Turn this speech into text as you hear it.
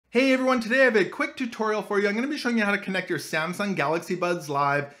Hey everyone, today I have a quick tutorial for you. I'm going to be showing you how to connect your Samsung Galaxy Buds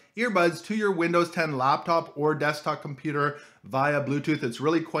Live earbuds to your Windows 10 laptop or desktop computer via Bluetooth. It's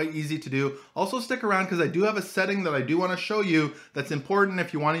really quite easy to do. Also stick around because I do have a setting that I do want to show you that's important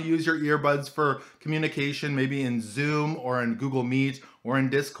if you want to use your earbuds for communication, maybe in Zoom or in Google Meet or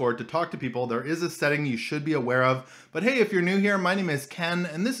in Discord to talk to people. There is a setting you should be aware of. But hey, if you're new here, my name is Ken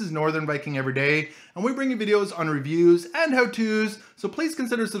and this is Northern Viking Every Day, and we bring you videos on reviews and how-tos, so please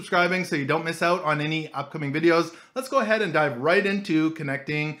consider subscribing so you don't miss out on any upcoming videos. Let's go ahead and dive right into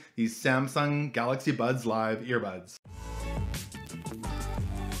connecting these Samsung Galaxy Buds Live earbuds.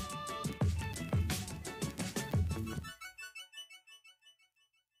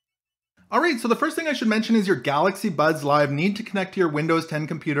 Alright, so the first thing I should mention is your Galaxy Buds Live need to connect to your Windows 10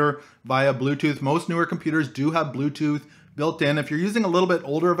 computer via Bluetooth. Most newer computers do have Bluetooth built in. If you're using a little bit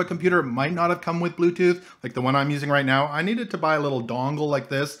older of a computer, it might not have come with Bluetooth, like the one I'm using right now. I needed to buy a little dongle like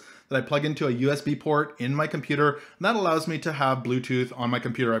this that I plug into a USB port in my computer, and that allows me to have Bluetooth on my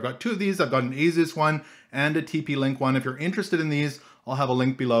computer. I've got two of these. I've got an Asus one and a TP-Link one. If you're interested in these, I'll have a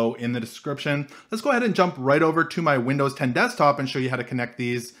link below in the description. Let's go ahead and jump right over to my Windows 10 desktop and show you how to connect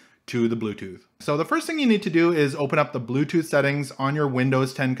these to the Bluetooth. So the first thing you need to do is open up the Bluetooth settings on your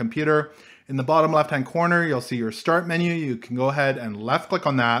Windows 10 computer. In the bottom left-hand corner, you'll see your start menu. You can go ahead and left click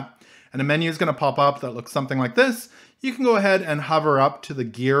on that, and a menu is going to pop up that looks something like this. You can go ahead and hover up to the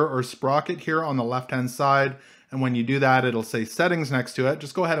gear or sprocket here on the left-hand side, and when you do that, it'll say settings next to it.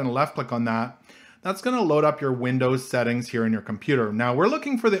 Just go ahead and left click on that. That's going to load up your Windows settings here in your computer. Now we're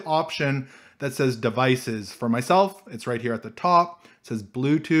looking for the option that says devices. For myself, it's right here at the top. It says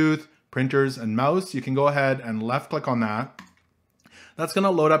Bluetooth, printers, and mouse. You can go ahead and left click on that. That's going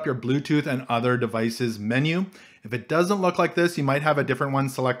to load up your Bluetooth and other devices menu. If it doesn't look like this, you might have a different one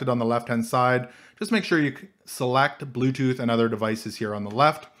selected on the left-hand side. Just make sure you select Bluetooth and other devices here on the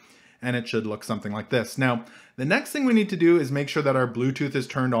left, and it should look something like this. Now, the next thing we need to do is make sure that our Bluetooth is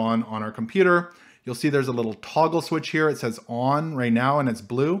turned on our computer. You'll see there's a little toggle switch here. It says on right now, and it's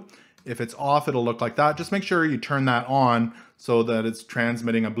blue. If it's off, it'll look like that. Just make sure you turn that on so that it's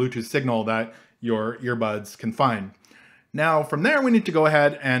transmitting a Bluetooth signal that your earbuds can find. Now, from there, we need to go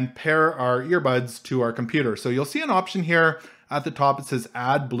ahead and pair our earbuds to our computer. So you'll see an option here at the top. It says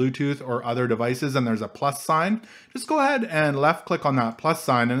add Bluetooth or other devices, and there's a plus sign. Just go ahead and left click on that plus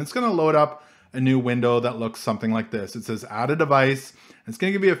sign, and it's going to load up a new window that looks something like this. It says add a device. It's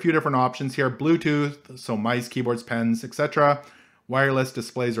going to give you a few different options here. Bluetooth, so mice, keyboards, pens, etc. Wireless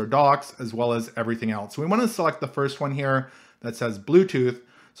displays or docks, as well as everything else. So we want to select the first one here that says Bluetooth.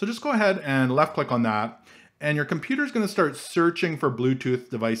 So just go ahead and left click on that, and your computer is going to start searching for Bluetooth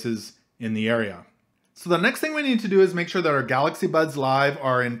devices in the area. So the next thing we need to do is make sure that our Galaxy Buds Live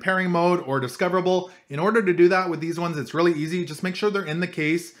are in pairing mode or discoverable. In order to do that with these ones, it's really easy. Just make sure they're in the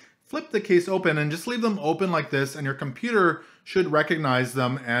case, flip the case open, and just leave them open like this, and your computer should recognize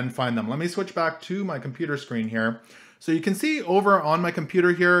them and find them. Let me switch back to my computer screen here. So you can see over on my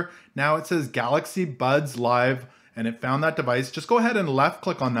computer here, now it says Galaxy Buds Live, and it found that device. Just go ahead and left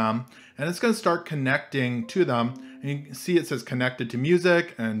click on them, and it's going to start connecting to them. And you can see it says connected to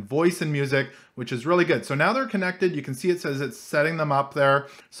music and voice and music, which is really good. So now they're connected. You can see it says it's setting them up there.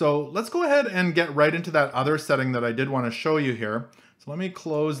 So let's go ahead and get right into that other setting that I did want to show you here. So let me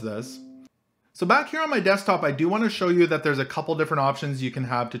close this. So back here on my desktop, I do want to show you that there's a couple different options you can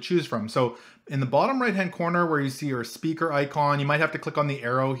have to choose from. So in the bottom right-hand corner where you see your speaker icon, you might have to click on the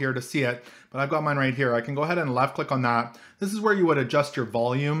arrow here to see it, but I've got mine right here. I can go ahead and left click on that. This is where you would adjust your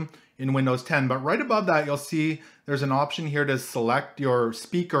volume in Windows 10, but right above that, you'll see there's an option here to select your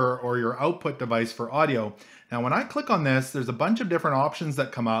speaker or your output device for audio. Now, when I click on this, there's a bunch of different options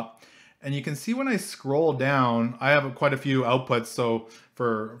that come up. And you can see when I scroll down, I have quite a few outputs so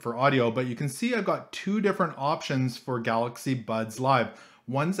for audio, but you can see I've got two different options for Galaxy Buds Live.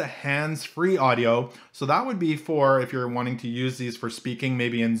 One's a hands-free audio, so that would be for if you're wanting to use these for speaking,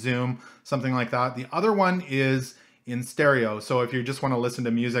 maybe in Zoom, something like that. The other one is in stereo, so if you just want to listen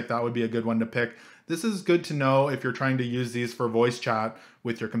to music, that would be a good one to pick. This is good to know if you're trying to use these for voice chat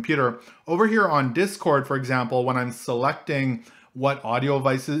with your computer. Over here on Discord, for example, when I'm selecting what audio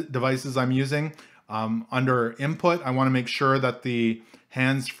devices I'm using, under input, I want to make sure that the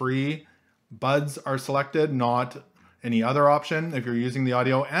hands-free buds are selected, not any other option if you're using the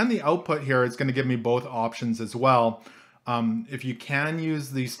audio. And the output here is going to give me both options as well. If you can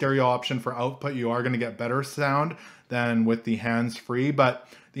use the stereo option for output, you are going to get better sound than with the hands-free, but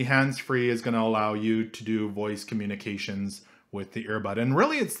the hands-free is going to allow you to do voice communications with the earbud. And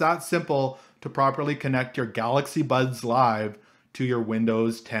really, it's that simple to properly connect your Galaxy Buds Live to your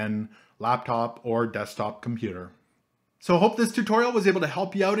Windows 10 laptop or desktop computer. So I hope this tutorial was able to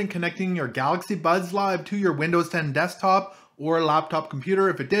help you out in connecting your Galaxy Buds Live to your Windows 10 desktop or laptop computer.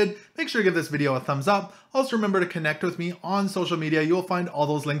 If it did, make sure to give this video a thumbs up. Also remember to connect with me on social media. You'll find all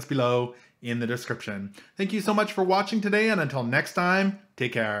those links below in the description. Thank you so much for watching today, and until next time,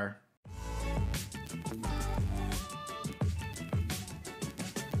 take care.